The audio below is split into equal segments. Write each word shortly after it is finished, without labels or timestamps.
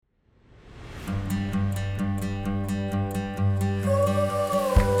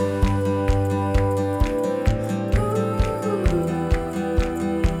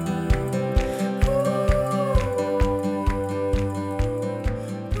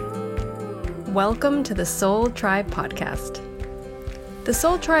Welcome to the Soul Tribe Podcast. The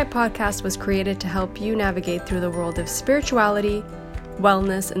Soul Tribe Podcast was created to help you navigate through the world of spirituality,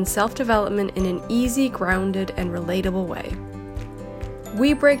 wellness, and self-development in an easy, grounded, and relatable way.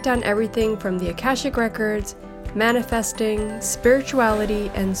 We break down everything from the Akashic Records, manifesting, spirituality,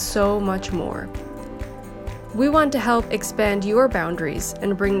 and so much more. We want to help expand your boundaries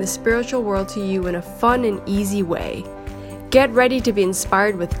and bring the spiritual world to you in a fun and easy way. Get ready to be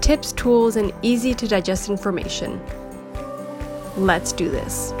inspired with tips, tools, and easy to digest information. Let's do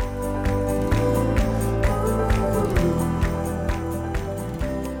this.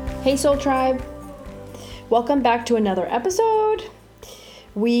 Hey Soul Tribe, welcome back to another episode.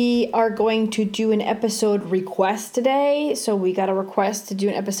 We are going to do an episode request today. So we got a request to do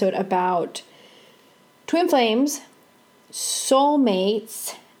an episode about twin flames,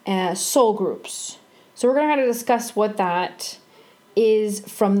 soulmates, and soul groups. So we're going to kind of discuss what that is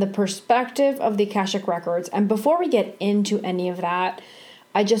from the perspective of the Akashic Records. And before we get into any of that,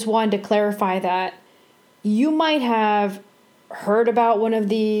 I just wanted to clarify that you might have heard about one of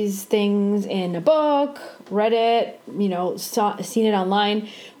these things in a book, read it, seen it online.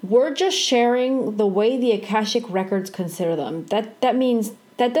 We're just sharing the way the Akashic Records consider them. That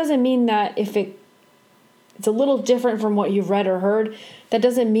doesn't mean that if it's a little different from what you've read or heard, that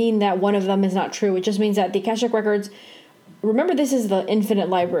doesn't mean that one of them is not true. It just means that the Akashic Records, remember, this is the infinite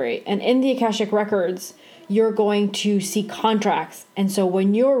library. And in the Akashic Records, you're going to see contracts. And so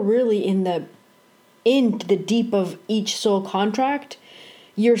when you're really in the deep of each soul contract,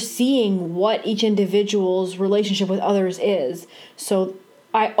 you're seeing what each individual's relationship with others is. So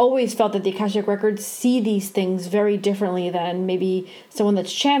I always felt that the Akashic Records see these things very differently than maybe someone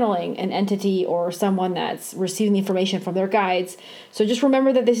that's channeling an entity or someone that's receiving the information from their guides. So just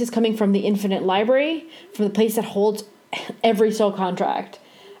remember that this is coming from the infinite library, from the place that holds every soul contract.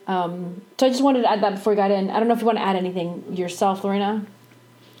 So I just wanted to add that before we got in. I don't know if you want to add anything yourself, Lorena.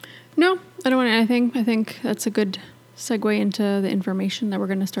 No, I don't want to add anything. I think that's a good segue into the information that we're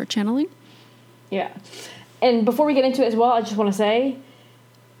going to start channeling. Yeah. And before we get into it as well, I just want to say,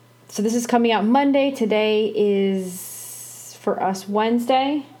 so this is coming out Monday. Today is, for us,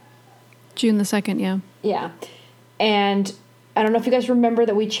 Wednesday. June the 2nd, yeah. Yeah. And I don't know if you guys remember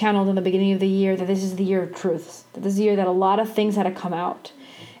that we channeled in the beginning of the year that this is the year of truths. That this is the year that a lot of things had to come out.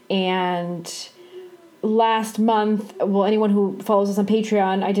 And last month, well, anyone who follows us on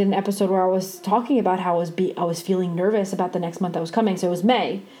Patreon, I did an episode where I was talking about how I was feeling nervous about the next month that was coming. So it was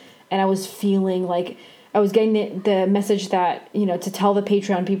May. And I was feeling like I was getting the message that, to tell the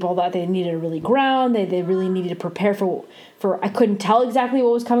Patreon people that they needed to really ground, they really needed to prepare for, I couldn't tell exactly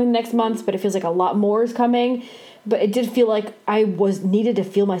what was coming next month, but it feels like a lot more is coming. But it did feel like I needed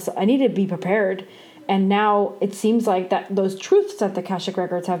to be prepared. And now it seems like that those truths that the Akashic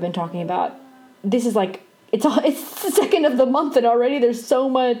Records have been talking about, this is like, it's the second of the month and already there's so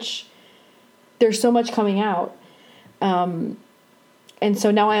much coming out. And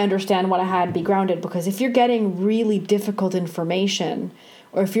so now I understand what I had to be grounded, because if you're getting really difficult information,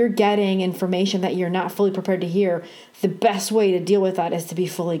 or if you're getting information that you're not fully prepared to hear, the best way to deal with that is to be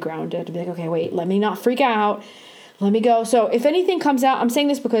fully grounded. To be like, okay, wait, let me not freak out. Let me go. So if anything comes out, I'm saying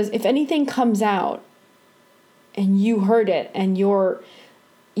this because if anything comes out and you heard it and you're,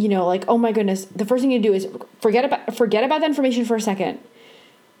 like, oh my goodness, the first thing you do is forget about that information for a second.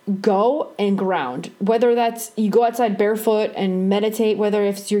 Go and ground. Whether that's you go outside barefoot and meditate, whether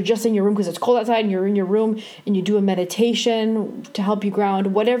if you're just in your room because it's cold outside and you're in your room and you do a meditation to help you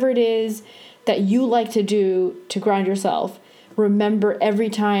ground, whatever it is that you like to do to ground yourself, remember every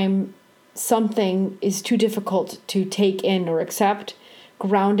time something is too difficult to take in or accept,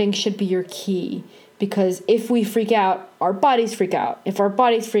 grounding should be your key. Because if we freak out, our bodies freak out. If our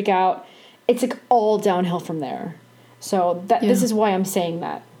bodies freak out, it's like all downhill from there. So This is why I'm saying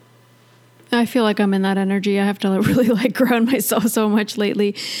that. I feel like I'm in that energy. I have to really ground myself so much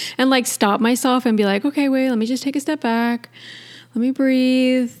lately and stop myself and be like, okay, wait, let me just take a step back. Let me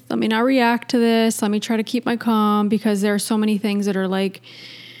breathe. Let me not react to this. Let me try to keep my calm, because there are so many things that are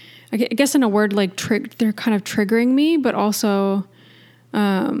I guess in a word, they're kind of triggering me, but also,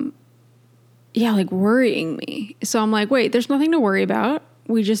 worrying me. So I'm like, wait, there's nothing to worry about.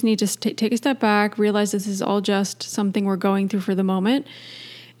 We just need to take a step back, realize this is all just something we're going through for the moment.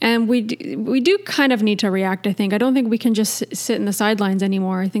 And we do kind of need to react, I think. I don't think we can just sit in the sidelines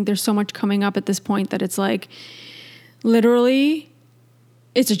anymore. I think there's so much coming up at this point that it's literally,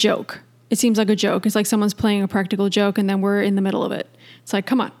 it's a joke. It seems like a joke. It's like someone's playing a practical joke and then we're in the middle of it. It's like,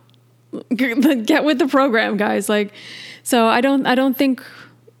 come on, get with the program, guys. So I don't think,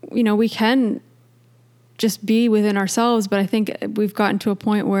 we can just be within ourselves. But I think we've gotten to a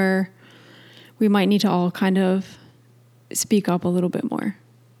point where we might need to all kind of speak up a little bit more,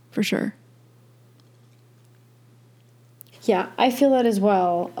 for sure. Yeah, I feel that as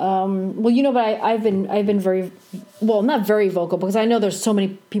well. But I've been very, not very vocal, because I know there's so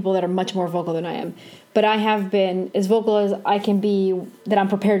many people that are much more vocal than I am, but I have been as vocal as I can be, that I'm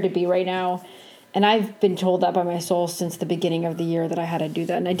prepared to be right now. And I've been told that by my soul since the beginning of the year that I had to do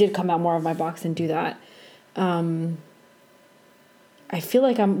that. And I did come out more of my box and do that. I feel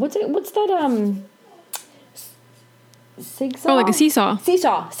like I'm, what's that, Seesaw? Oh, like a seesaw. Seesaw.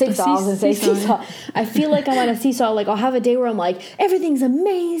 I was going to say seesaw. I feel like I'm on a seesaw. Like, I'll have a day where I'm like, everything's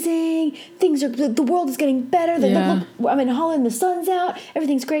amazing. The world is getting better. Look, I'm in Holland, the sun's out.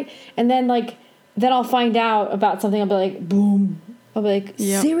 Everything's great. And then, then I'll find out about something. I'll be like, boom. I'll be like,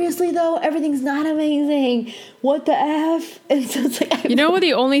 seriously, though? Everything's not amazing. What the F? And so it's like, you know what?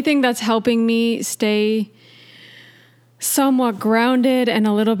 The only thing that's helping me stay somewhat grounded and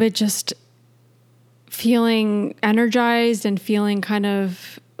a little bit just feeling energized and feeling kind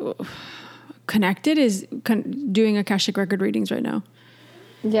of connected is doing Akashic record readings right now.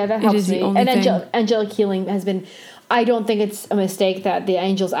 Yeah, that helps me. And angelic healing has been, I don't think it's a mistake that the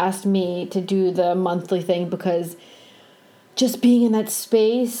angels asked me to do the monthly thing, because just being in that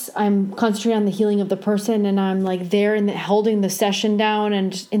space, I'm concentrating on the healing of the person, and I'm like there and holding the session down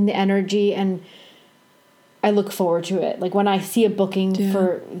and in the energy, and I look forward to it. Like when I see a booking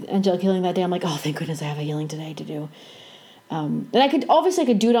for angelic healing that day, I'm like, oh, thank goodness I have a healing today to do. And I could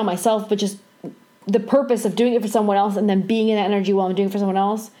do it on myself, but just the purpose of doing it for someone else and then being in that energy while I'm doing it for someone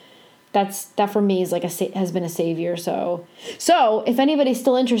else, that for me is like has been a savior. So if anybody's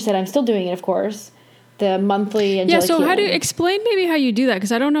still interested, I'm still doing it, of course. The monthly angelic healing. How do you explain maybe how you do that?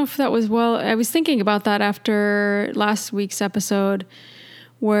 Because I don't know if that was I was thinking about that after last week's episode.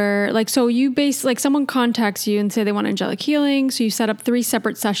 Where someone contacts you and say they want angelic healing, so you set up 3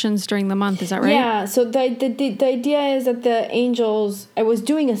 separate sessions during the month. Is that right? Yeah. So the idea is that the angels, I was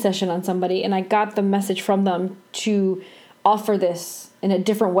doing a session on somebody, and I got the message from them to offer this in a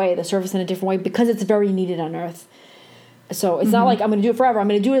different way, the service in a different way, because it's very needed on Earth. So it's not like I'm going to do it forever. I'm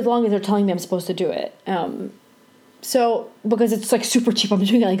going to do it as long as they're telling me I'm supposed to do it. So, because it's like super cheap, I'm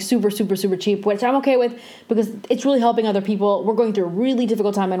doing it like super, super, super cheap, which I'm okay with, because it's really helping other people. We're going through a really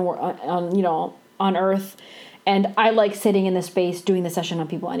difficult time on Earth, and I like sitting in the space doing the session on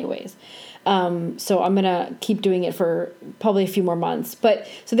people anyways. So I'm gonna keep doing it for probably a few more months. But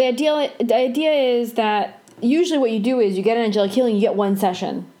so the idea is that usually what you do is you get an angelic healing, you get one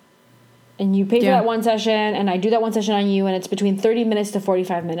session. And you pay for that one session, and I do that one session on you, and it's between 30 minutes to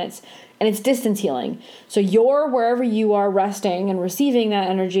 45 minutes. And it's distance healing. So you're wherever you are resting and receiving that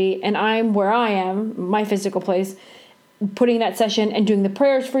energy, and I'm where I am, my physical place, putting that session and doing the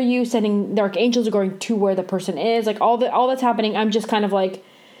prayers for you, sending the archangels are going to where the person is, like all that's happening. I'm just kind of like,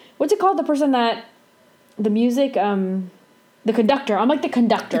 what's it called? The person that, the music, the conductor. I'm like the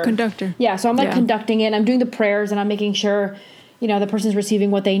conductor. The conductor. Yeah, so I'm like conducting it, and I'm doing the prayers, and I'm making sure, the person's receiving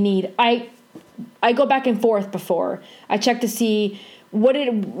what they need. I go back and forth before. I check to see what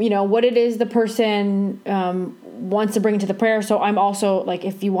it is the person wants to bring to the prayer. So I'm also like,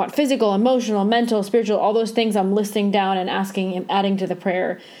 if you want physical, emotional, mental, spiritual, all those things, I'm listing down and asking and adding to the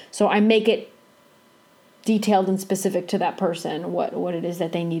prayer. So I make it detailed and specific to that person, what it is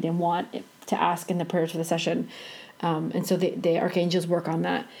that they need and want to ask in the prayers for the session. And so the archangels work on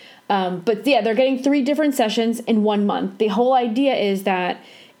that. But they're getting 3 different sessions in 1 month. The whole idea is that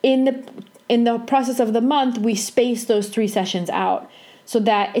in the process of the month, we space those 3 sessions out so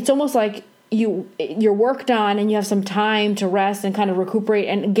that it's almost like you're work done and you have some time to rest and kind of recuperate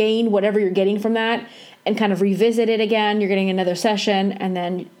and gain whatever you're getting from that and kind of revisit it again. You're getting another session, and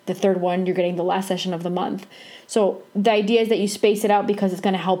then the third one, you're getting the last session of the month. So the idea is that you space it out because it's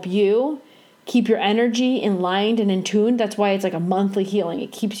going to help you keep your energy in line and in tune. That's why it's like a monthly healing.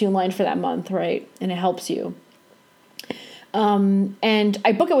 It keeps you in line for that month, right? And it helps you. And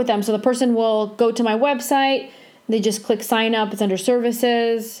I book it with them. So the person will go to my website. They just click sign up. It's under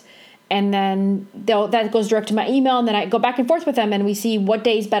services. And then that goes direct to my email. And then I go back and forth with them, and we see what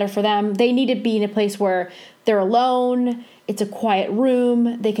day is better for them. They need to be in a place where they're alone. It's a quiet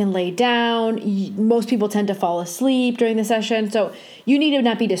room. They can lay down. Most people tend to fall asleep during the session. So you need to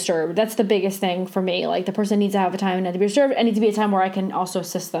not be disturbed. That's the biggest thing for me. Like, the person needs to have a time not to be disturbed. It needs to be a time where I can also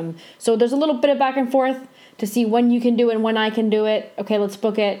assist them. So there's a little bit of back and forth to see when you can do it and when I can do it. Okay, let's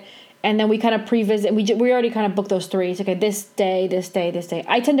book it. And then we kind of pre-visit. We already kind of booked those 3. So, okay, this day, this day, this day.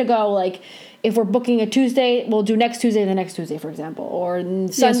 I tend to go, like, if we're booking a Tuesday, we'll do next Tuesday, the next Tuesday, for example. Or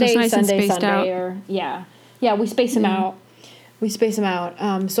Sunday, so it's nice Sunday. Out. Or, yeah, we space them out. We space them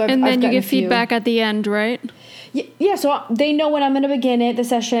out. So I've you gotten give feedback at the end, right? Yeah, so they know when I'm going to begin the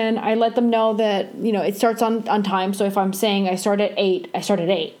session. I let them know that, it starts on time. So if I'm saying I start at 8, I start at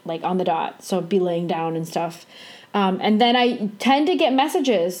 8, like on the dot. So be laying down and stuff. And then I tend to get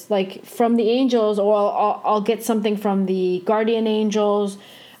messages like from the angels, or I'll get something from the guardian angels,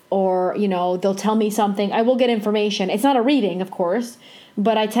 or, they'll tell me something. I will get information. It's not a reading, of course,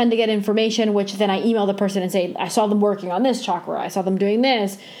 but I tend to get information, which then I email the person and say, I saw them working on this chakra. I saw them doing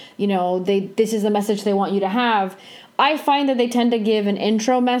this. This is the message they want you to have. I find that they tend to give an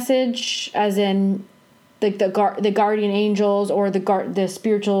intro message, as in the guardian angels or the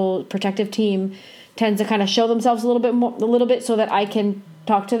spiritual protective team tends to kind of show themselves a little bit so that I can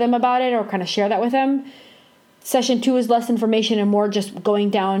talk to them about it or kind of share that with them. Session 2 is less information and more just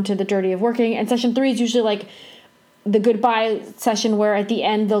going down to the dirty of working. And session 3 is usually like the goodbye session, where at the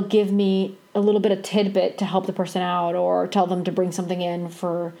end they'll give me a little bit of tidbit to help the person out, or tell them to bring something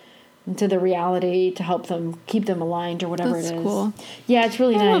into the reality to help them keep them aligned, or whatever it is. That's cool. Yeah, it's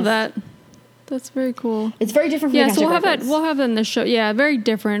really nice. I love that. That's very cool. It's very different from the so we'll have that in the show. Yeah, very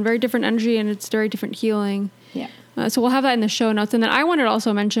different energy, and it's very different healing. Yeah. So we'll have that in the show notes. And then I wanted to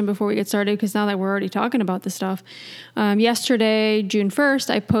also mention before we get started, because now that we're already talking about this stuff, yesterday, June 1st,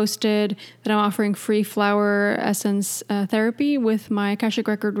 I posted that I'm offering free flower essence therapy with my Akashic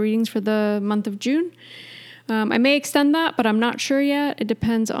Record readings for the month of June. I may extend that, but I'm not sure yet. It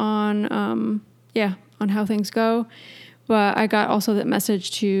depends on how things go. But I got also that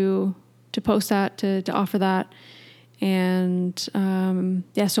message to post that, to offer that. And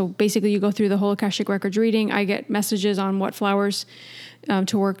so basically you go through the whole Akashic Records reading. I get messages on what flowers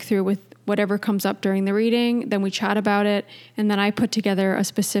to work through with whatever comes up during the reading. Then we chat about it. And then I put together a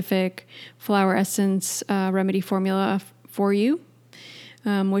specific flower essence remedy formula for you,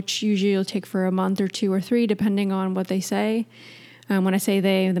 which usually will take for a month or 2 or 3, depending on what they say. When I say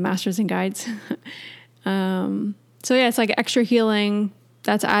they, the masters and guides. It's like extra healing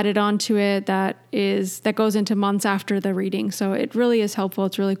that's added onto it that goes into months after the reading. So it really is helpful.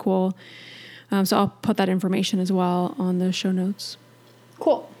 It's really cool. So I'll put that information as well on the show notes.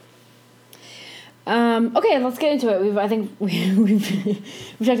 Cool. Okay, let's get into it. I think we've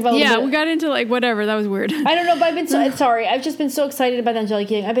talked about. Yeah, we got into like whatever. That was weird. I don't know, but I've been sorry. I've just been so excited about the angelic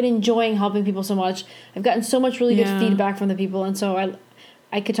healing. I've been enjoying helping people so much. I've gotten so much really good feedback from the people, and so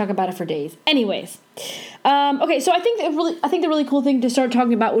I could talk about it for days. Anyways, okay, so I think the really cool thing to start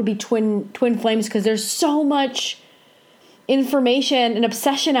talking about would be twin flames, because there's so much information and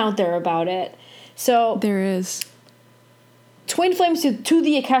obsession out there about it. So there is. Twin flames to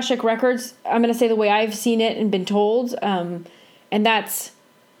the Akashic Records, I'm going to say the way I've seen it and been told, and that's,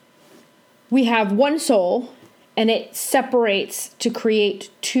 we have one soul, and it separates to create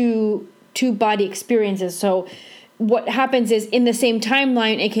two body experiences. So what happens is, in the same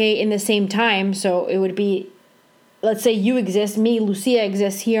timeline, aka in the same time, so it would be, let's say you exist, me, Lucia,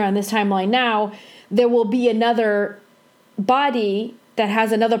 exists here on this timeline now, there will be another body that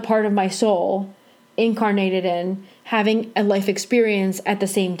has another part of my soul incarnated in, having a life experience at the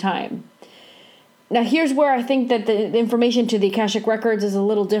same time. Now, here's where I think that the information to the Akashic Records is a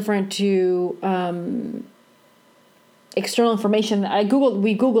little different to external information.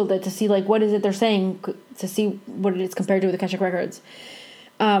 We Googled it to see, like, what is it they're saying, to see what it is compared to the Akashic Records.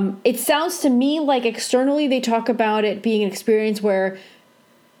 It sounds to me like externally they talk about it being an experience where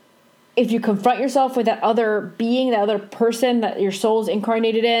if you confront yourself with that other being, that other person that your soul's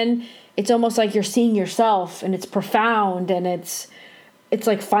incarnated in, it's almost like you're seeing yourself, and it's profound, and it's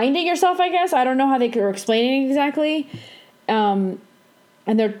like finding yourself, I guess. I don't know how they are explaining it exactly. And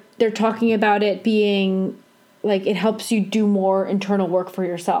they're talking about it being like it helps you do more internal work for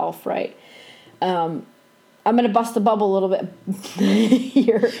yourself, right? I'm going to bust the bubble a little bit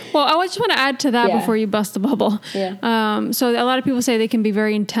here. Well, I just want to add to that before you bust the bubble. Yeah. So a lot of people say they can be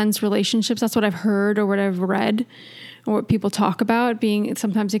very intense relationships. That's what I've heard or what I've read or what people talk about being.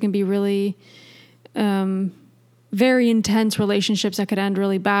 Sometimes it can be really very intense relationships that could end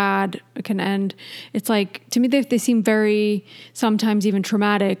really bad. It can end. It's like, to me, they seem very, sometimes even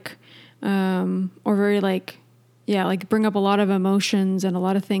traumatic, or very like bring up a lot of emotions and a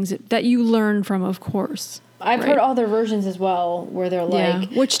lot of things that you learn from, of course. I've heard other versions as well where they're like...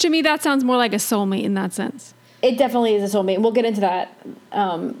 Yeah, which to me, that sounds more like a soulmate in that sense. It definitely is a soulmate. We'll get into that.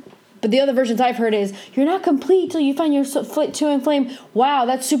 But the other versions I've heard is, you're not complete till you find your twin flame. Wow,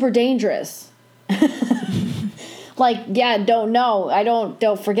 that's super dangerous. Like, don't know.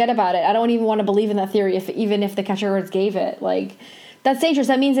 Don't forget about it. I don't even want to believe in that theory, even if the Akashic Records gave it. Like, that's dangerous.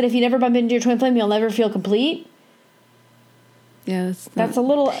 That means that if you never bump into your twin flame, you'll never feel complete. Yeah, that's a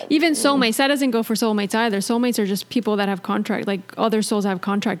little... Even soulmates, that doesn't go for soulmates either. Soulmates are just people that have contract, like other souls have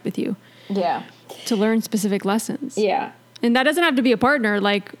contract with you. Yeah. to learn specific lessons. Yeah. And that doesn't have to be a partner,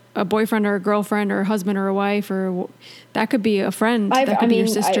 like a boyfriend or a girlfriend or a husband or a wife, or that could be a friend. That could be your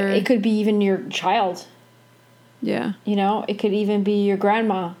sister. It could be even your child. Yeah. You know, it could even be your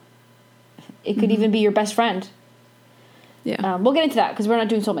grandma. It could even be your best friend. Yeah. We'll get into that because we're not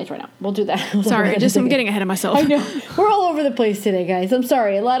doing soulmates right now. We'll do that. Sorry, I'm getting ahead of myself. I know. We're all over the place today, guys. I'm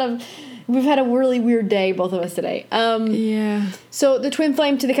sorry. We've had a really weird day, both of us today. Yeah. So the twin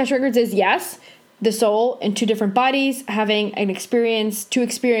flame to the Akashic Records is, yes, the soul in two different bodies having two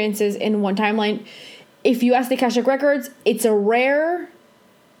experiences in one timeline. If you ask the Akashic Records, it's a rare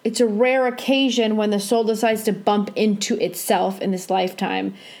occasion when the soul decides to bump into itself in this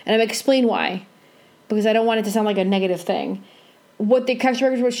lifetime. And I'm going to explain why, because I don't want it to sound like a negative thing. What the Akashic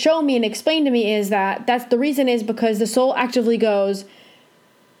Records would show me and explain to me is that's the reason is because the soul actively goes,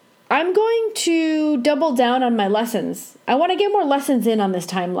 I'm going to double down on my lessons. I want to get more lessons in on this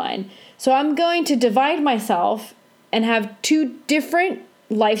timeline. So I'm going to divide myself and have two different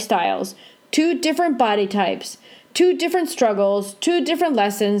lifestyles, two different body types, two different struggles, two different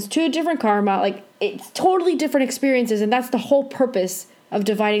lessons, two different karma. Like, it's totally different experiences, and that's the whole purpose of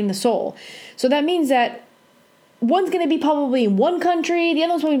dividing the soul. So that means that one's going to be probably in one country, the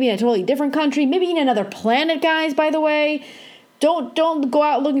other one's going to be in a totally different country, maybe in another planet, guys, by the way. Don't go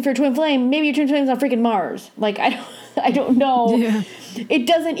out looking for a twin flame. Maybe your twin flame's on freaking Mars. Like, I don't know. Yeah. It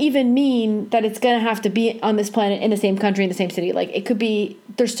doesn't even mean that it's going to have to be on this planet in the same country, in the same city. Like, it could be,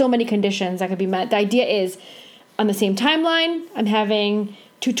 there's so many conditions that could be met. The idea is, on the same timeline, I'm having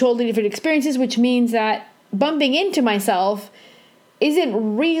two totally different experiences, which means that bumping into myself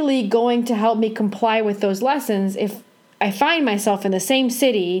isn't really going to help me comply with those lessons if I find myself in the same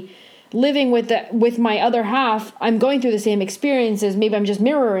city living with my other half. I'm going through the same experiences. Maybe I'm just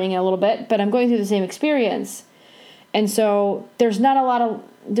mirroring it a little bit, but I'm going through the same experience. And so there's not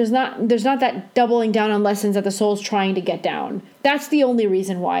that doubling down on lessons that the soul's trying to get down. That's the only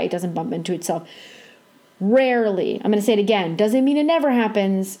reason why it doesn't bump into itself. Rarely, I'm going to say it again, doesn't mean it never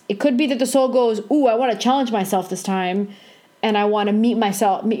happens. It could be that the soul goes, ooh, I want to challenge myself this time, and I want to meet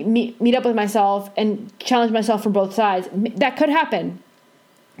up with myself and challenge myself from both sides. That could happen.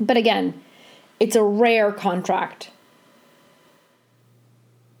 But again, it's a rare contract.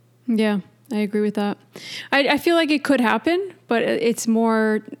 Yeah, I agree with that. I feel like it could happen, but it's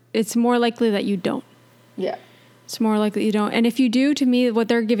more likely that you don't. Yeah. It's more likely you don't. And if you do, to me, what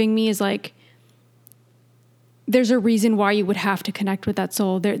they're giving me is like, there's a reason why you would have to connect with that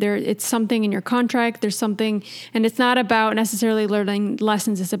soul. It's something in your contract. There's something, and it's not about necessarily learning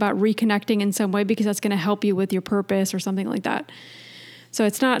lessons. It's about reconnecting in some way because that's going to help you with your purpose or something like that. So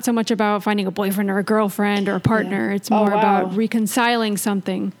it's not so much about finding a boyfriend or a girlfriend or a partner. Yeah. It's more about reconciling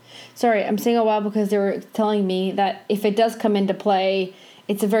something. Sorry, I'm saying wow because they were telling me that if it does come into play,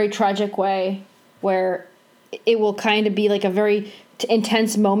 it's a very tragic way where it will kind of be like a very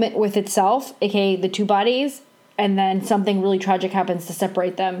intense moment with itself, aka the two bodies, and then something really tragic happens to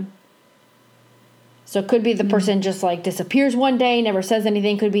separate them. So it could be the person just like disappears one day, never says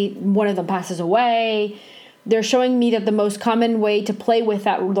anything. Could be one of them passes away. They're showing me that the most common way to play with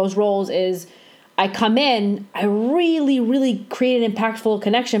those roles is I come in, I really, really create an impactful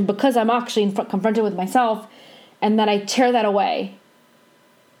connection because I'm actually confronted with myself, and then I tear that away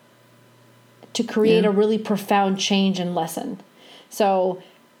to create a really profound change and lesson. So,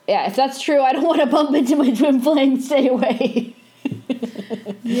 yeah, if that's true, I don't want to bump into my twin flame. Stay away.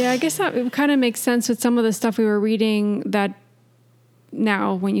 Yeah, I guess that kind of makes sense with some of the stuff we were reading that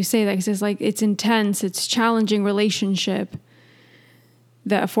now when you say that, because it's like it's intense, it's challenging relationship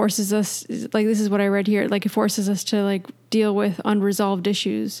that forces us, like this is what I read here, like it forces us to like deal with unresolved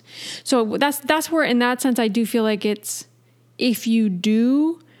issues. So that's where in that sense I do feel like it's, if you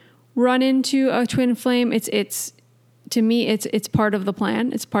do run into a twin flame, it's to me it's part of the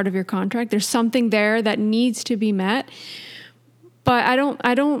plan, it's part of your contract. There's something there that needs to be met. But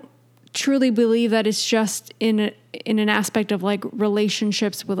I don't truly believe that it's just in an aspect of like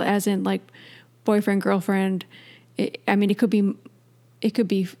relationships with, as in like boyfriend, girlfriend. It could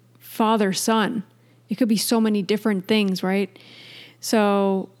be father, son. It could be so many different things, right?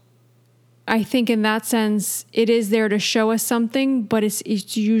 So I think in that sense, it is there to show us something, but it's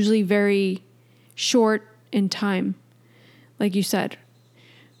usually very short in time, like you said.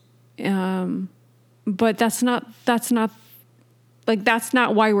 But that's not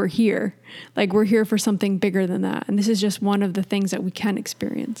why we're here. Like we're here for something bigger than that. And this is just one of the things that we can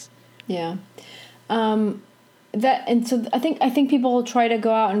experience. Yeah. So I think people will try to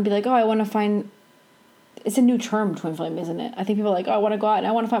go out and be like, oh, I want to find, it's a new term, twin flame, isn't it? I think people are like, oh, I want to go out and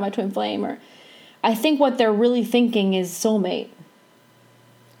I want to find my twin flame. Or I think what they're really thinking is soulmate.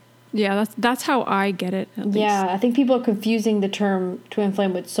 Yeah, that's how I get it, at least. Yeah, I think people are confusing the term twin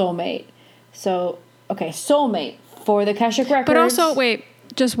flame with soulmate. So, okay, soulmate for the Akashic Records. But also,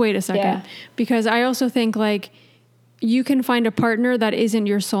 just wait a second. Yeah. Because I also think, like, you can find a partner that isn't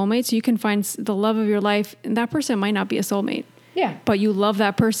your soulmate. So you can find the love of your life, and that person might not be a soulmate. Yeah. But you love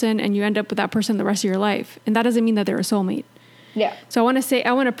that person, and you end up with that person the rest of your life. And that doesn't mean that they're a soulmate. Yeah. So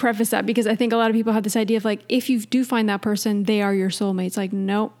I want to preface that, because I think a lot of people have this idea of, like, if you do find that person, they are your soulmate. It's like,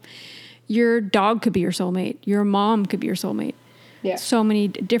 nope. Your dog could be your soulmate. Your mom could be your soulmate. Yeah. So many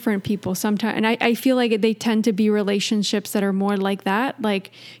different people sometimes. And I feel like they tend to be relationships that are more like that.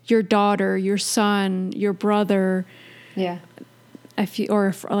 Like your daughter, your son, your brother. Yeah.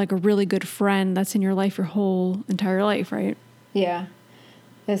 Or like a really good friend that's in your life your whole entire life, right? Yeah.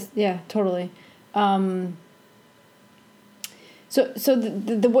 Yeah, totally. So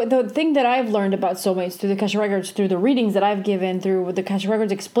the thing that I've learned about soulmates through the Akashic Records, through the readings that I've given, through the Akashic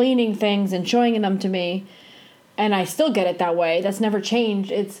Records explaining things and showing them to me, and I still get it that way. That's never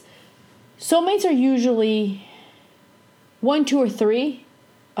changed. It's soulmates are usually 1, 2, or 3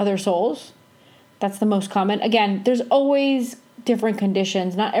 other souls. That's the most common. Again, there's always different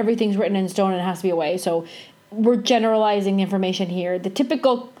conditions. Not everything's written in stone and it has to be a way. So we're generalizing the information here. A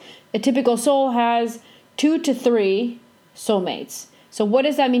typical soul has 2 to 3 soulmates. So what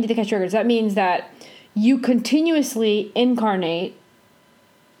does that mean to the Akashic Records? That means that you continuously incarnate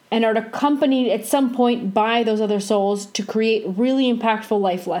and are accompanied at some point by those other souls to create really impactful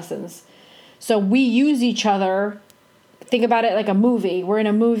life lessons. So we use each other. Think about it like a movie. We're in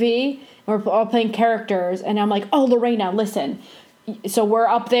a movie and we're all playing characters, and I'm like, oh, Lorena, listen. So we're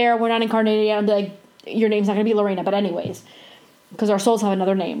up there, we're not incarnated yet. I'm like, your name's not going to be Lorena, but anyways, because our souls have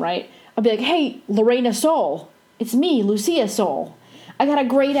another name, right? I'll be like, hey, Lorena soul. It's me, Lucia soul. I got a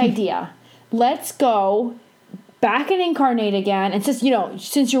great idea. Let's go back and incarnate again. And since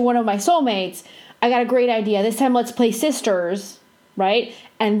you're one of my soulmates, I got a great idea. This time, let's play sisters, right?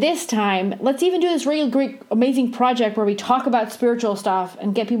 And this time, let's even do this really great, amazing project where we talk about spiritual stuff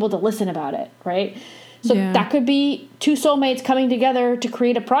and get people to listen about it, right? So that could be 2 soulmates coming together to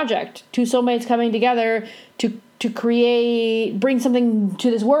create a project. 2 soulmates coming together to bring something to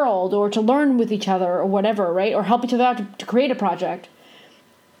this world, or to learn with each other, or whatever, right? Or help each other out to create a project.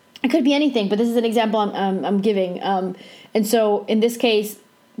 It could be anything, but this is an example I'm giving. And so in this case,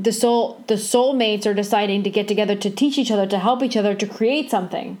 the soulmates are deciding to get together to teach each other, to help each other, to create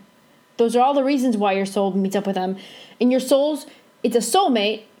something. Those are all the reasons why your soul meets up with them. And your souls, it's a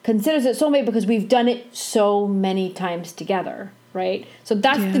soulmate, considers it soulmate because we've done it so many times together, right? So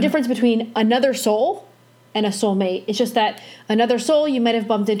that's the difference between another soul and a soulmate. It's just that another soul, you might have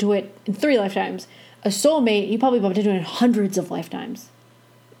bumped into it in 3 lifetimes. A soulmate, you probably bumped into it in hundreds of lifetimes.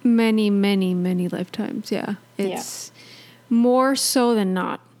 Many, many, many lifetimes, yeah. It's more so than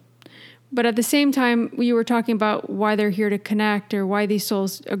not. But at the same time, you were talking about why they're here to connect, or why these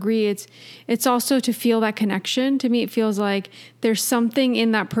souls agree. It's also to feel that connection. To me, it feels like there's something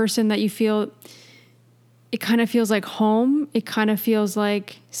in that person that you feel, it kind of feels like home. It kind of feels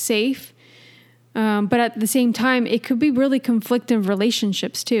like safe. But at the same time, it could be really conflicting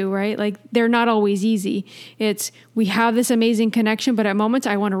relationships too, right? Like they're not always easy. We have this amazing connection, but at moments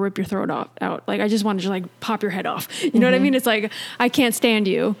I want to rip your throat out. Like I just want to just like pop your head off. You know what I mean? It's like, I can't stand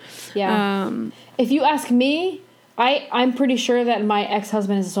you. Yeah. If you ask me, I'm pretty sure that my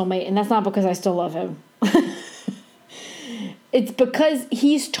ex-husband is a soulmate, and that's not because I still love him. It's because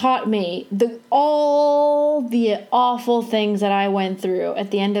he's taught me all the awful things that I went through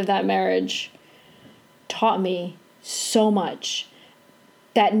at the end of that marriage. Taught me so much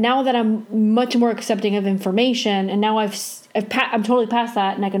that now that I'm much more accepting of information, and now I'm totally past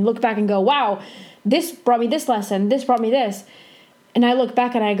that, and I can look back and go, wow, this brought me this lesson, this brought me this, and I look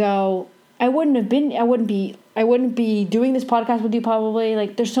back and I go, I wouldn't be doing this podcast with you probably.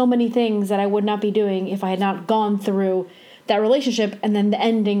 Like there's so many things that I would not be doing if I had not gone through that relationship and then the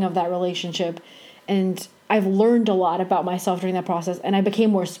ending of that relationship. And I've learned a lot about myself during that process, and I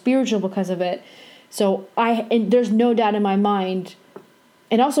became more spiritual because of it. So there's no doubt in my mind,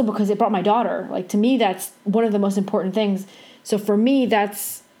 and also because it brought my daughter. Like to me, that's one of the most important things. So for me,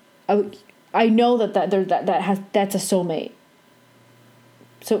 I know that's a soulmate.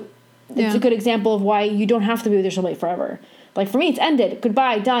 So it's a good example of why you don't have to be with your soulmate forever. Like for me, it's ended.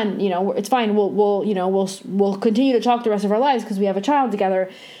 Goodbye, done. It's fine. We'll continue to talk the rest of our lives because we have a child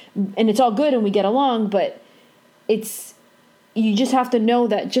together, and it's all good and we get along. But you just have to know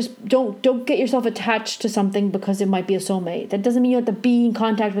that just don't get yourself attached to something because it might be a soulmate. That doesn't mean you have to be in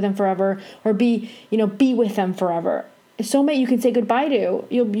contact with them forever or be with them forever. A soulmate you can say goodbye to.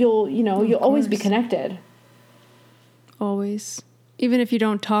 You'll always be connected. Always. even if you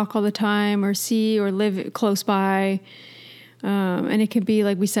don't talk all the time or see or live close by. And it could be,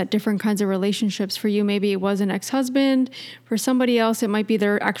 like we said, different kinds of relationships. For you, maybe it was an ex-husband. For somebody else, it might be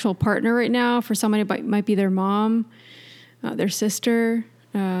their actual partner right now. For somebody, it might be their mom, their sister.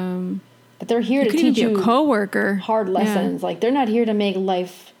 But they're here to teach you a coworker hard lessons. Like, they're not here to make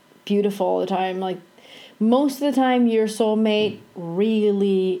life beautiful all the time. Like, most of the time, your soulmate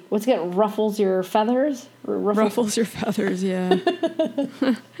really, ruffles your feathers? Ruffles your feathers, yeah.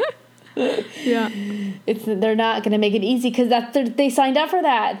 Yeah. They're not going to make it easy because they signed up for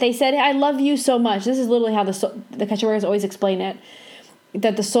that. They said, I love you so much. This is literally how the Akashic Records always explain it.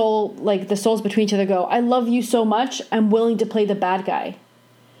 That the souls between each other go, I love you so much, I'm willing to play the bad guy.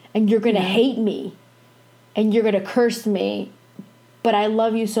 And you're going to hate me. And you're going to curse me. But I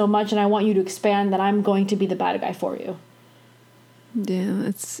love you so much and I want you to expand that I'm going to be the bad guy for you. Yeah,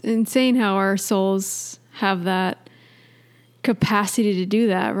 it's insane how our souls have that capacity to do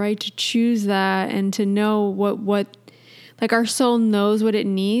that, right? To choose that and to know what like our soul knows what it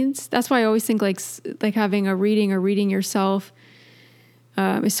needs. That's why I always think like having a reading or reading yourself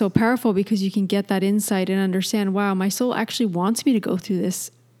is so powerful, because you can get that insight and understand, wow, my soul actually wants me to go through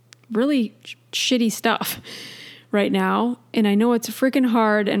this really shitty stuff right now. And I know it's freaking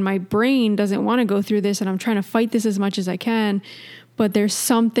hard and my brain doesn't want to go through this and I'm trying to fight this as much as I can. But there's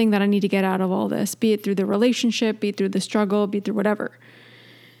something that I need to get out of all this, be it through the relationship, be it through the struggle, be it through whatever.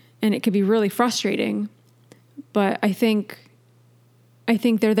 And it could be really frustrating, but I think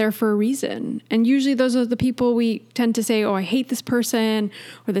they're there for a reason. And usually those are the people we tend to say, oh, I hate this person,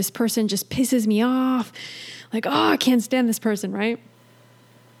 or this person just pisses me off. Like, oh, I can't stand this person, right?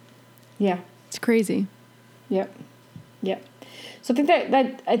 Yeah. It's crazy. Yep. So I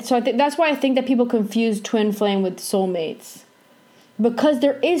think so I think that's why I think that people confuse twin flame with soulmates. Because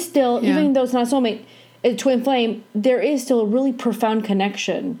there is still, even though it's not a soulmate, a twin flame, there is still a really profound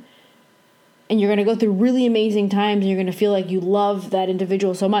connection. And you're going to go through really amazing times and you're going to feel like you love that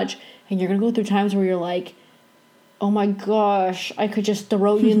individual so much. And you're going to go through times where you're like, oh my gosh, I could just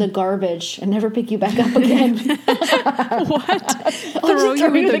throw you in the garbage and never pick you back up again. What? Throw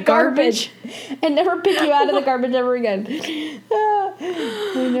you in the garbage? And never pick you out of the garbage ever again.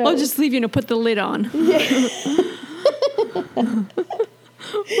 I'll just leave you and put the lid on. Yeah.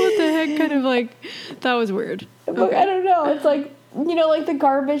 What the heck? Kind of like, that was weird. Okay. I don't know. It's like, like the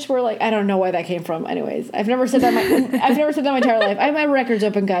garbage where, like, I don't know why that came from. Anyways, I've never said that my entire life. I have my records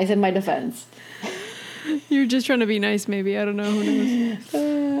open, guys, in my defense. You're just trying to be nice, maybe. I don't know. Who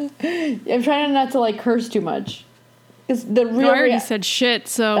knows? I'm trying not to, like, curse too much. Because I already said shit,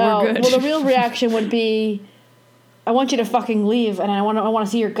 so we're good. Well, the real reaction would be, I want you to fucking leave, and I want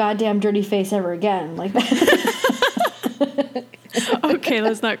to see your goddamn dirty face ever again. Like that. Okay,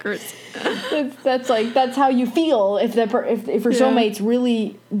 let's not curse. That's how you feel if your soulmate's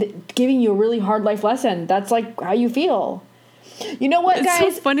really giving you a really hard life lesson. That's like how you feel. You know what, guys?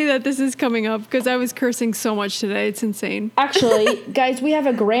 It's so funny that this is coming up because I was cursing so much today. It's insane. Actually, guys, we have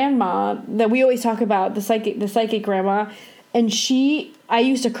a grandma that we always talk about, the psychic grandma, and I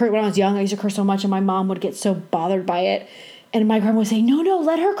used to curse when I was young. I used to curse so much, and my mom would get so bothered by it. And my grandma would say, no,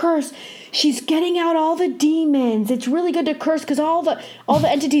 let her curse. She's getting out all the demons. It's really good to curse because all the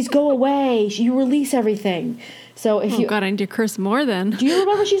entities go away. You release everything. So God, I need to curse more then. Do you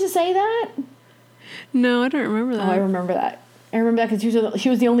remember she used to say that? No, I don't remember that. Oh, I remember that. I remember that because she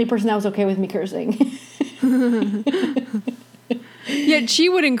was the only person that was okay with me cursing. Yet she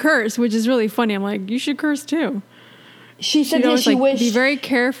wouldn't curse, which is really funny. I'm like, you should curse too. She said that she wished. Be very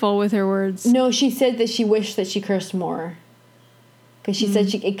careful with her words. No, she said that she wished that she cursed more. Because she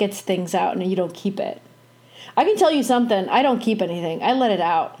said it gets things out and you don't keep it. I can tell you something. I don't keep anything. I let it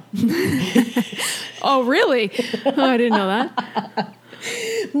out. Oh, really? Oh, I didn't know that.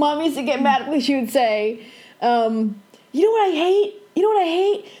 Mom used to get mad when she would say, you know what I hate? You know what I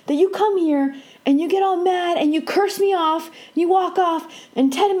hate? That you come here and you get all mad and you curse me off, you walk off,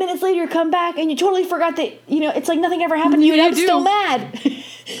 and 10 minutes later you come back and you totally forgot that, it's like nothing ever happened to you and I'm still mad.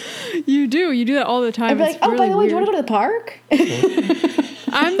 You do that all the time. I'd be like, by the way, do you want to go to the park?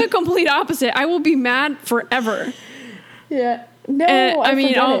 I'm the complete opposite. I will be mad forever. Yeah. No,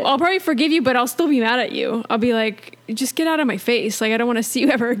 I'll probably forgive you, but I'll still be mad at you. I'll be like, just get out of my face. Like, I don't want to see you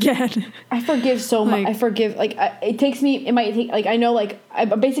ever again. I forgive so much. I forgive. Like, it might take, like, I know, like,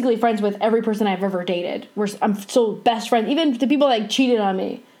 I'm basically friends with every person I've ever dated. I'm still best friends. Even the people that cheated on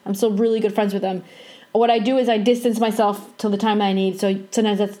me, I'm still really good friends with them. What I do is I distance myself till the time that I need. So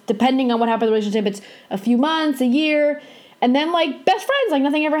sometimes that's depending on what happened in the relationship. It's a few months, a year, and then, like, best friends. Like,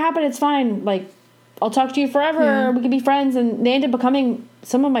 nothing ever happened. It's fine. Like, I'll talk to you forever. Yeah. We could be friends. And they ended up becoming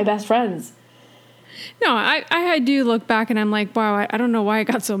some of my best friends. No, I do look back and I'm like, wow, I don't know why I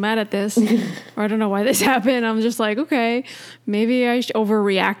got so mad at this, or I don't know why this happened. I'm just like, okay, maybe I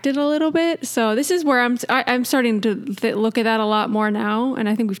overreacted a little bit. So this is where I'm starting to look at that a lot more now. And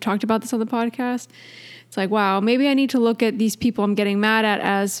I think we've talked about this on the podcast. It's like, wow, maybe I need to look at these people I'm getting mad at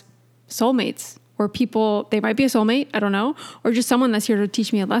as soulmates, or people, they might be a soulmate, I don't know, or just someone that's here to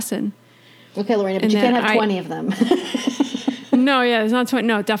teach me a lesson. Okay, Lorena, but you can't have 20 of them. No, yeah, it's not 20.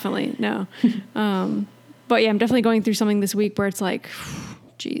 No, definitely, no. But yeah, I'm definitely going through something this week where it's like,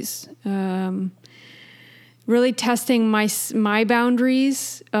 geez, really testing my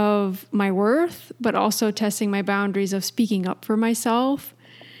boundaries of my worth, but also testing my boundaries of speaking up for myself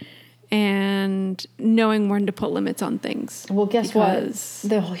and knowing when to put limits on things. Well, guess what?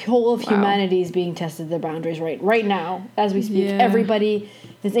 The whole of humanity is being tested their boundaries right now as we speak. Yeah. Everybody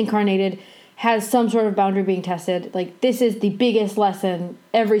that's incarnated has some sort of boundary being tested. Like, this is the biggest lesson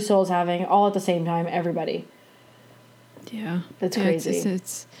every soul's having all at the same time, everybody. Yeah. That's crazy.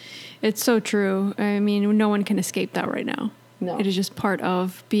 It's so true. I mean, no one can escape that right now. No. It is just part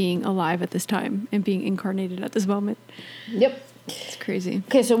of being alive at this time and being incarnated at this moment. Yep. It's crazy.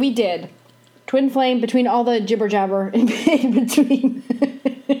 Okay, so we did twin flame between all the jibber jabber in between.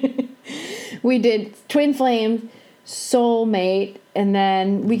 We did twin flame, soulmate, and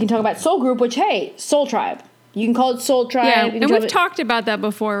then we can talk about soul group, which, hey, soul tribe. You can call it soul tribe. Yeah, and we've talked about that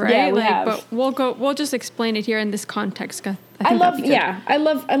before, right? Yeah, we have. But we'll just explain it here in this context. I love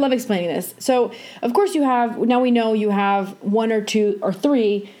explaining this. So, of course, now we know you have one or two or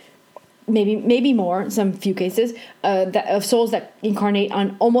three, maybe more in some few cases, of souls that incarnate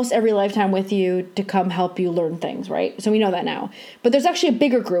on almost every lifetime with you to come help you learn things, right? So we know that now. But there's actually a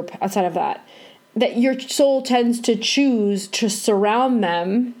bigger group outside of that your soul tends to choose to surround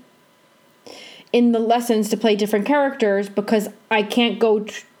them in the lessons to play different characters, because I can't go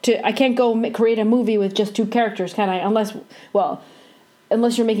create a movie with just two characters, can I? Unless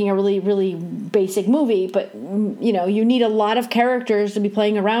you're making a really, really basic movie, but you need a lot of characters to be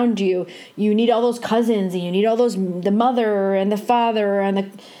playing around you. You need all those cousins, and you need all the mother and the father and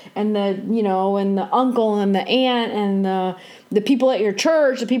the uncle and the aunt and the people at your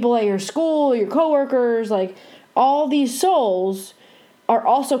church, the people at your school, your coworkers, like all these souls are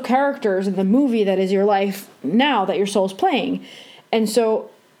also characters in the movie that is your life now that your soul's playing. And so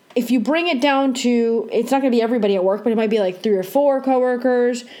if you bring it down to, it's not going to be everybody at work, but it might be like 3 or 4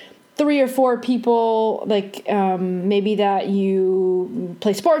 coworkers, 3 or 4 people, like maybe that you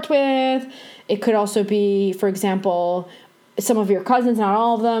play sports with. It could also be, for example, some of your cousins, not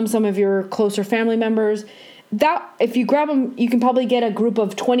all of them, some of your closer family members. That, if you grab them, you can probably get a group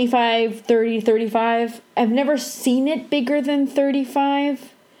of 25, 30, 35. I've never seen it bigger than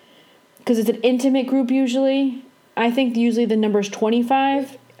 35 because it's an intimate group usually. I think usually the number is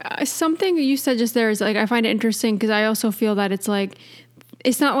 25. Something you said just there is like, I find it interesting because I also feel that it's like,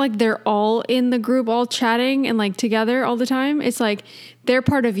 it's not like they're all in the group, all chatting and like together all the time. It's like they're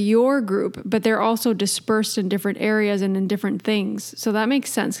part of your group, but they're also dispersed in different areas and in different things. So that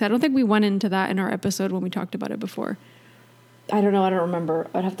makes sense. I don't think we went into that in our episode when we talked about it before. I don't know. I don't remember.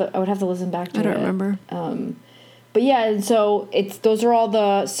 I would have to listen back to it. I don't remember. But yeah, and so those are all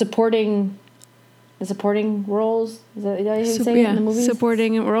the supporting roles. Is that how you say it in the movies?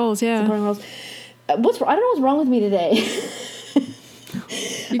 Supporting roles. Yeah. Supporting roles. I don't know what's wrong with me today.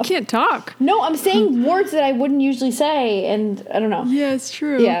 You can't talk. No, I'm saying words that I wouldn't usually say, and I don't know. Yeah, it's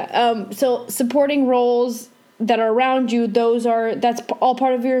true. Yeah. So supporting roles that are around you, that's all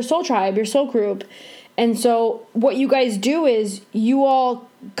part of your soul tribe, your soul group. And so what you guys do is you all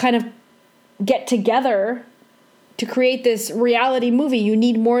kind of get together to create this reality movie. You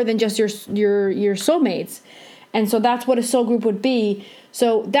need more than just your soulmates. And so that's what a soul group would be.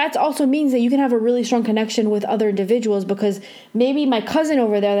 So that also means that you can have a really strong connection with other individuals, because maybe my cousin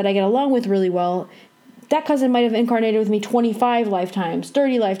over there that I get along with really well, that cousin might have incarnated with me 25 lifetimes,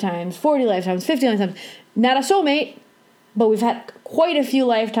 30 lifetimes, 40 lifetimes, 50 lifetimes. Not a soulmate, but we've had quite a few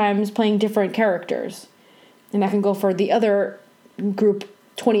lifetimes playing different characters. And that can go for the other group,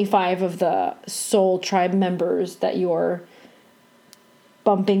 25 of the soul tribe members that you're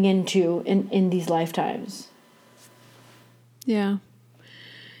bumping into in these lifetimes. Yeah.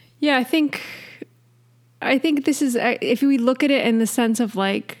 Yeah, I think this is, if we look at it in the sense of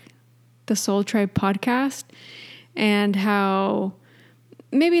like the Soul Tribe podcast and how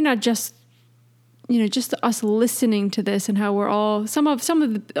maybe not just, just us listening to this and how we're all, some of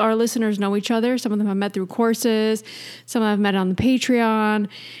our listeners know each other. Some of them have met through courses. Some have met on the Patreon,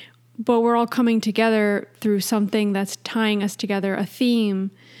 but we're all coming together through something that's tying us together, a theme,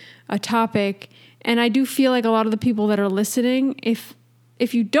 a topic. And I do feel like a lot of the people that are listening, if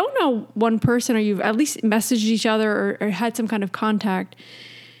if you don't know one person, or you've at least messaged each other or had some kind of contact,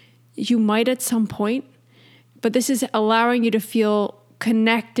 you might at some point, but this is allowing you to feel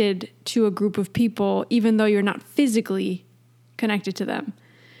connected to a group of people, even though you're not physically connected to them.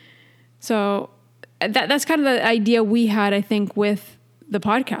 So that's kind of the idea we had, I think, with the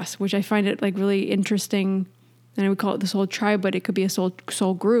podcast, which I find it like really interesting. And I would call it the soul tribe, but it could be a soul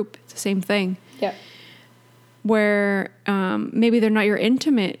group. It's the same thing. Yeah. Where maybe they're not your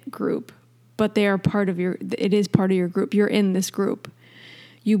intimate group, but they are part of it is part of your group. You're in this group.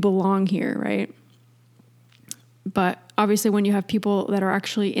 You belong here, right? But obviously when you have people that are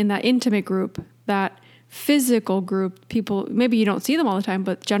actually in that intimate group, that physical group, people, maybe you don't see them all the time,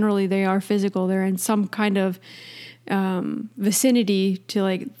 but generally they are physical. They're in some kind of vicinity to,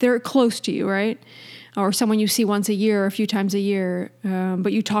 like, they're close to you, right? Or someone you see once a year or a few times a year,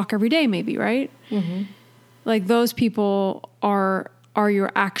 but you talk every day maybe, right? Mm-hmm. Like those people are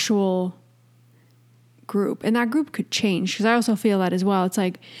your actual group. And that group could change, because I also feel that as well. It's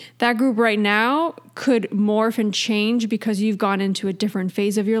like that group right now could morph and change because you've gone into a different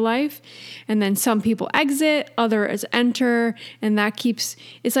phase of your life. And then some people exit, others enter, and that keeps,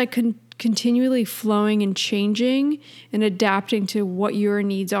 it's like continually flowing and changing and adapting to what your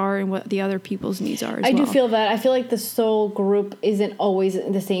needs are and what the other people's needs are as well. I do feel that. I feel like the soul group isn't always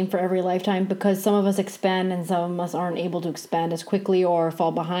the same for every lifetime, because some of us expand and some of us aren't able to expand as quickly or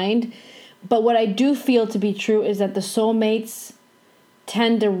fall behind. But what I do feel to be true is that the soulmates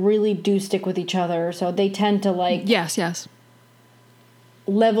tend to really do stick with each other. So they tend to like... Yes.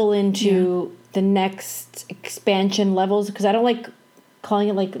 Level into the next expansion levels, because I don't like calling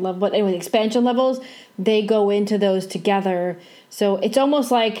it like level, but anyway, expansion levels, they go into those together. So it's almost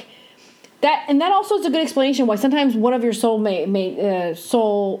like that, and that also is a good explanation why sometimes one of your soul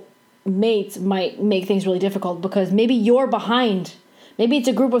mates might make things really difficult, because maybe you're behind. Maybe it's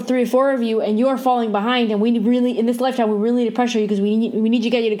a group of 3 or 4 of you and you're falling behind, and we really, in this lifetime, we really need to pressure you because we need to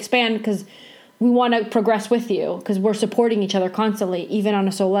get you to expand, because we want to progress with you, because we're supporting each other constantly, even on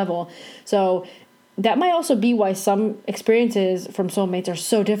a soul level. So that might also be why some experiences from soulmates are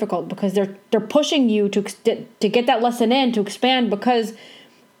so difficult, because they're pushing you to get that lesson in, to expand, because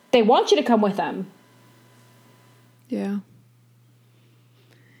they want you to come with them. Yeah.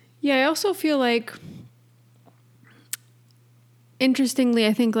 Yeah, I also feel like, interestingly,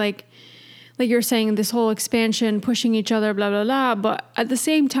 I think like you're saying, this whole expansion, pushing each other, blah, blah, blah. But at the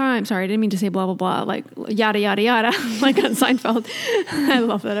same time, sorry, I didn't mean to say blah, blah, blah, like yada, yada, yada, like on Seinfeld. I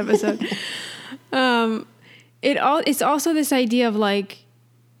love that episode. It's also this idea of like,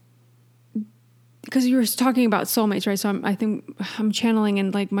 because you were talking about soulmates, right? So I think I'm channeling,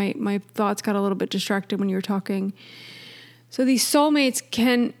 and like my thoughts got a little bit distracted when you were talking. So these soulmates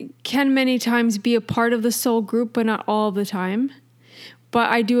can many times be a part of the soul group, but not all the time. But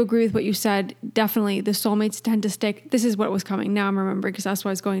I do agree with what you said. Definitely, the soulmates tend to stick. This is what was coming. Now I'm remembering, because that's why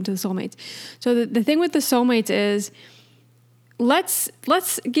I was going to the soulmates. So the thing with the soulmates is, let's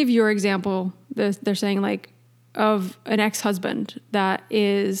give your example. They're saying like of an ex-husband that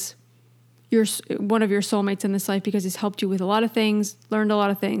is one of your soulmates in this life, because he's helped you with a lot of things, learned a lot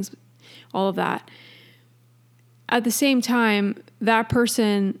of things, all of that. At the same time, that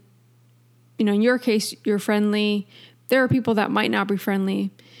person, in your case, you're friendly. There are people that might not be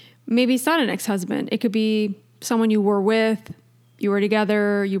friendly. Maybe it's not an ex-husband. It could be someone you were with, you were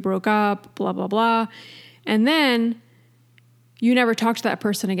together, you broke up, blah, blah, blah. And then you never talk to that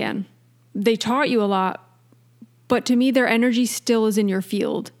person again. They taught you a lot, but to me, their energy still is in your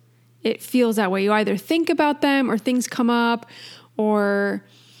field. It feels that way. You either think about them, or things come up, or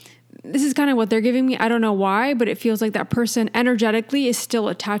this is kind of what they're giving me. I don't know why, but it feels like that person energetically is still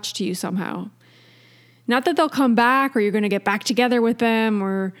attached to you somehow. Not that they'll come back, or you're going to get back together with them,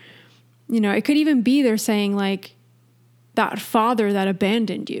 or, it could even be they're saying like that father that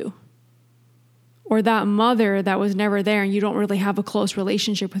abandoned you, or that mother that was never there and you don't really have a close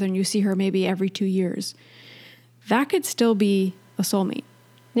relationship with her and you see her maybe every 2 years. That could still be a soulmate.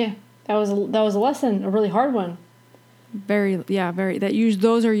 Yeah, that was a lesson, a really hard one. Very.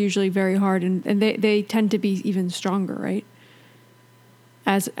 Those are usually very hard, and they tend to be even stronger, right?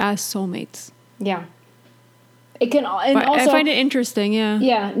 As soulmates. Yeah. It can, and but also, I find it interesting, yeah.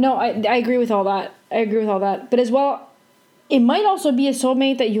 Yeah, no, I agree with all that. But as well, it might also be a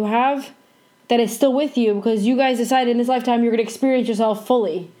soulmate that you have that is still with you, because you guys decided in this lifetime you're going to experience yourself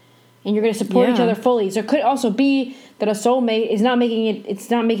fully, and you're going to support each other fully. So it could also be that a soulmate is not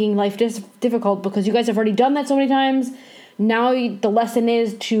making life difficult, because you guys have already done that so many times. Now the lesson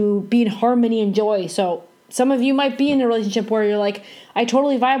is to be in harmony and joy. So some of you might be in a relationship where you're like, I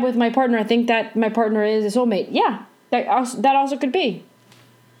totally vibe with my partner. I think that my partner is a soulmate. Yeah, that also could be.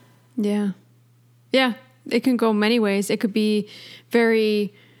 Yeah. Yeah. It can go many ways. It could be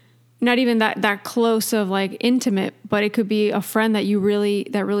very, not even that close of like intimate, but it could be a friend that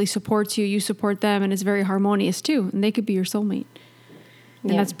really supports you. You support them, and it's very harmonious too. And they could be your soulmate.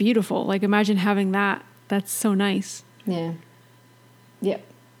 And that's beautiful. Like, imagine having that. That's so nice. Yeah. Yep.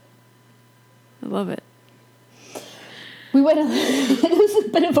 I love it. It was a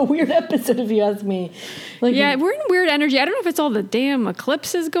bit of a weird episode, if you ask me. Like, yeah, we're in weird energy. I don't know if it's all the damn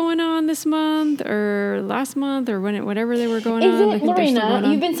eclipses going on this month or last month or whenever they were going on. Isn't it, Lorena,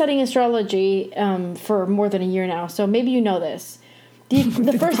 you've been studying astrology for more than a year now, so maybe you know this.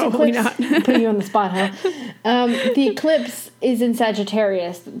 The first eclipse, I'm putting you on the spot, huh? The eclipse is in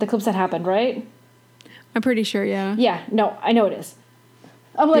Sagittarius, the eclipse that happened, right? I'm pretty sure, yeah. Yeah, no, I know it is.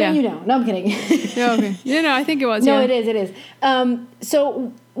 I'm letting you know. No, I'm kidding. Yeah, okay. Yeah, no, I think it was. No, yeah. it is.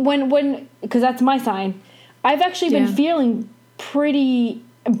 So when because that's my sign, I've actually been feeling pretty.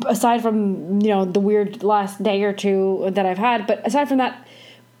 Aside from the weird last day or two that I've had, but aside from that,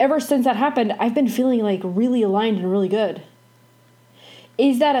 ever since that happened, I've been feeling like really aligned and really good.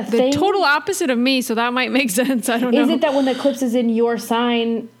 Is that a thing? The total opposite of me, so that might make sense. I don't know. Is it that when the eclipse is in your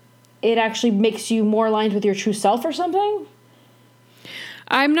sign, it actually makes you more aligned with your true self or something?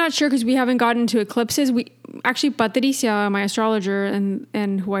 I'm not sure because we haven't gotten to eclipses. We actually, Patricia, my astrologer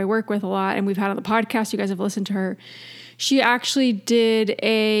and who I work with a lot, and we've had on the podcast, you guys have listened to her. She actually did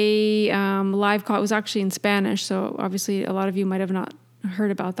a live call. It was actually in Spanish, so obviously a lot of you might have not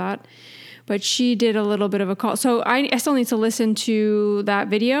heard about that. But she did a little bit of a call. So I still need to listen to that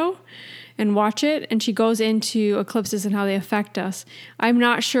video and watch it. And she goes into eclipses and how they affect us. I'm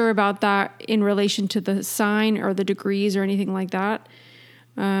not sure about that in relation to the sign or the degrees or anything like that.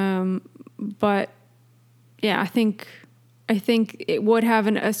 But yeah, I think it would have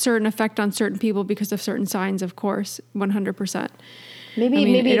a certain effect on certain people because of certain signs, of course, 100%.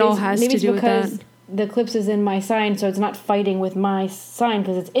 Maybe it all has to do with that. The eclipse is in my sign, so it's not fighting with my sign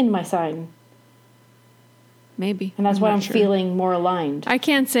because it's in my sign. Maybe. And that's why I'm feeling more aligned. I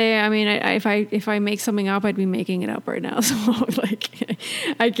can't say. I mean, if I make something up, I'd be making it up right now. So like,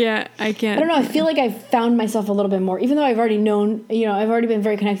 I can't. I don't know. I feel like I've found myself a little bit more, even though I've already known. I've already been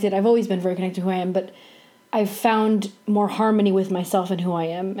very connected. I've always been very connected to who I am, but I've found more harmony with myself and who I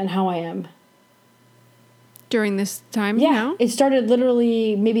am and how I am. During this time, yeah, it started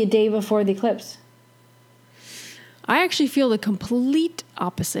literally maybe a day before the eclipse. I actually feel the complete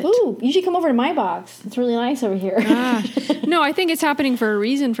opposite. Ooh, you should come over to my box. It's really nice over here. No, I think it's happening for a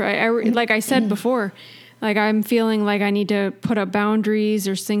reason. Like I said before, like I'm feeling like I need to put up boundaries.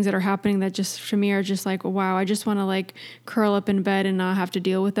 There's things that are happening that just for me are just like, wow, I just want to like curl up in bed and not have to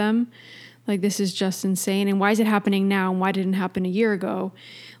deal with them. Like this is just insane. And why is it happening now? And why didn't it happen a year ago?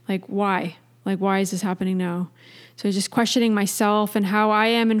 Like why? Like why is this happening now? So just questioning myself and how I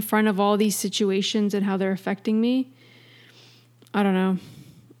am in front of all these situations and how they're affecting me. I don't know.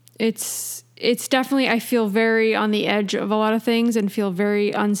 It's definitely, I feel very on the edge of a lot of things and feel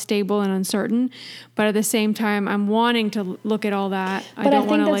very unstable and uncertain. But at the same time, I'm wanting to look at all that. But I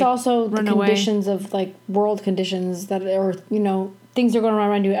think that's also the conditions of like world conditions that are, things are going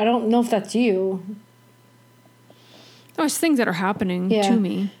around you. I don't know if that's you. Oh, it's things that are happening to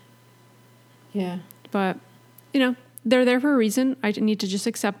me. Yeah. But, they're there for a reason. I need to just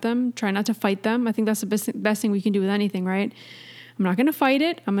accept them, try not to fight them. I think that's the best thing we can do with anything, right? I'm not going to fight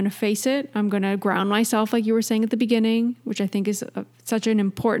it. I'm going to face it. I'm going to ground myself, like you were saying at the beginning, which I think is such an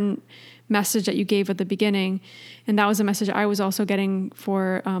important message that you gave at the beginning. And that was a message I was also getting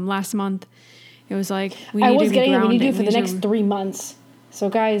for last month. It was like, we need to be grounding. We need to do for the next 3 months. So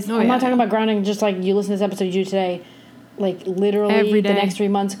guys, I'm not talking about grounding just like you listen to this episode you do today. Like literally the next 3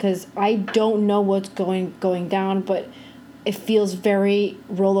 months, because I don't know what's going down, but it feels very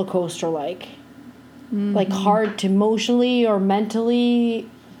roller coaster like. Mm-hmm. Like hard to emotionally or mentally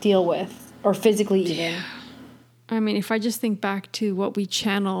deal with, or physically even. I mean, if I just think back to what we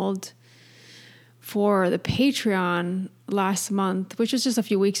channeled for the Patreon last month, which was just a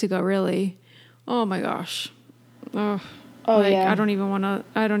few weeks ago, really. Oh my gosh. I don't even want to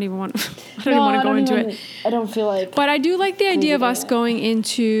go into it. I don't feel like. But I do like the idea of us going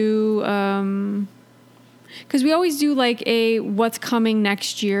into, because we always do like a what's coming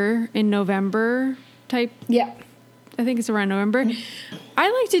next year in November type. Yeah. I think it's around November. I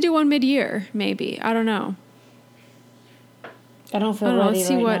like to do one mid-year, maybe. I don't know. I don't feel ready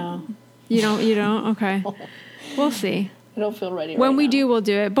now. You don't? Okay. We'll see. I don't feel ready when we do, we'll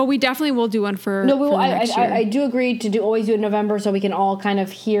do it. But we definitely will do one for next year. I do agree to always do it in November so we can all kind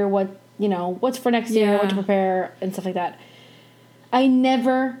of hear what, what's for next year, what to prepare, and stuff like that. I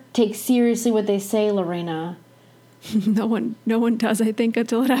never take seriously what they say, Lorena. No one does, I think,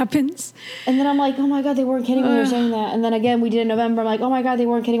 until it happens. And then I'm like, oh my God, they weren't kidding when they were saying that. And then again, we did in November. I'm like, oh my God, they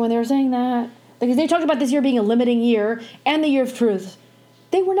weren't kidding when they were saying that. Because they talked about this year being a limiting year and the year of truth.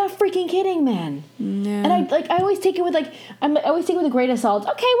 They were not freaking kidding, man. Yeah. And I always take it with I always take it with a grain of salt.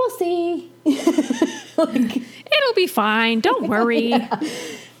 Okay, we'll see. It'll be fine. Don't worry. Yeah.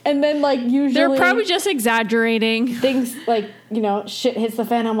 And then usually they're probably just exaggerating. Things shit hits the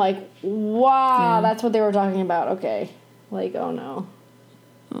fan. I'm like, wow, that's what they were talking about. Okay. Oh no.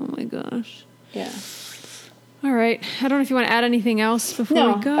 Oh my gosh. Yeah. All right. I don't know if you want to add anything else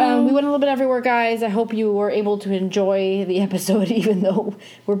before we go. We went a little bit everywhere, guys. I hope you were able to enjoy the episode, even though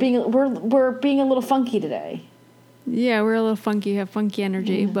we're being a little funky today. Yeah, we're a little funky, have funky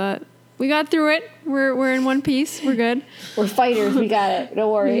energy, but we got through it. We're in one piece. We're good. We're fighters. We got it.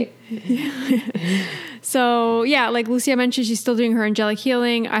 Don't worry. So yeah, like Lucia mentioned, she's still doing her angelic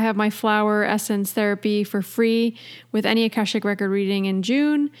healing. I have my flower essence therapy for free with any Akashic record reading in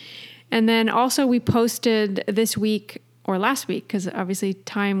June. And then also we posted this week or last week, because obviously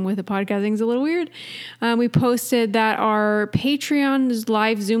time with the podcasting is a little weird. We posted that our Patreon's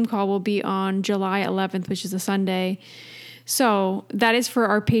live Zoom call will be on July 11th, which is a Sunday. So that is for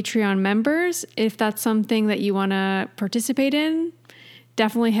our Patreon members. If that's something that you want to participate in,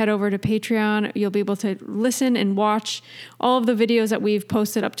 definitely head over to Patreon. You'll be able to listen and watch all of the videos that we've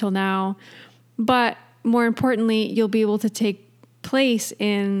posted up till now. But more importantly, you'll be able to take place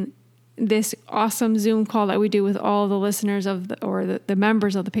in this awesome Zoom call that we do with all the listeners of the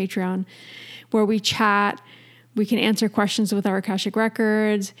members of the Patreon, where we chat, we can answer questions with our Akashic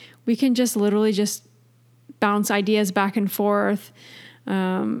records. We can just literally just bounce ideas back and forth.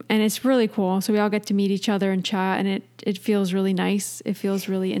 And it's really cool. So we all get to meet each other and chat, and it feels really nice. It feels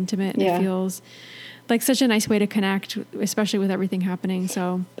really intimate, and it feels like such a nice way to connect, especially with everything happening.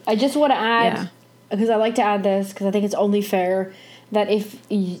 So I just want to add, because I like to add this, because I think it's only fair, that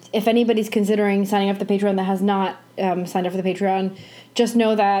if anybody's considering signing up for the Patreon that has not signed up for the Patreon, just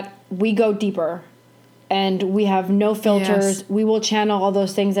know that we go deeper and we have no filters. Yes. We will channel all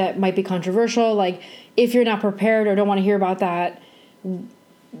those things that might be controversial. Like, if you're not prepared or don't want to hear about that,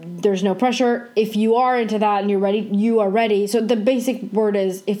 there's no pressure. If you are into that and you're ready, you are ready. So the basic word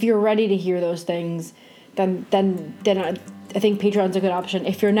is, if you're ready to hear those things, then I think Patreon's a good option.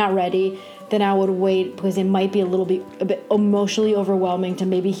 If you're not ready, then I would wait, because it might be a bit emotionally overwhelming to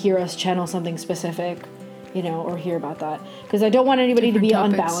maybe hear us channel something specific, or hear about that. Because I don't want anybody to be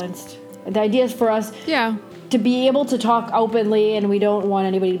unbalanced. The idea is for us to be able to talk openly, and we don't want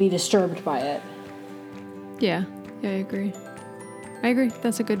anybody to be disturbed by it. Yeah, I agree.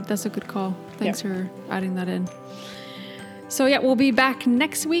 That's a good call. Thanks for adding that in. So we'll be back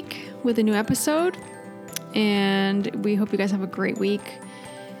next week with a new episode, and we hope you guys have a great week.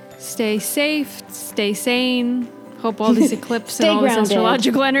 Stay safe, stay sane. Hope all these eclipses and all these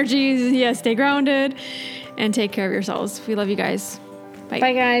astrological energies, stay grounded, and take care of yourselves. We love you guys. Bye.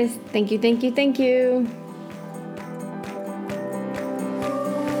 Bye, guys. Thank you.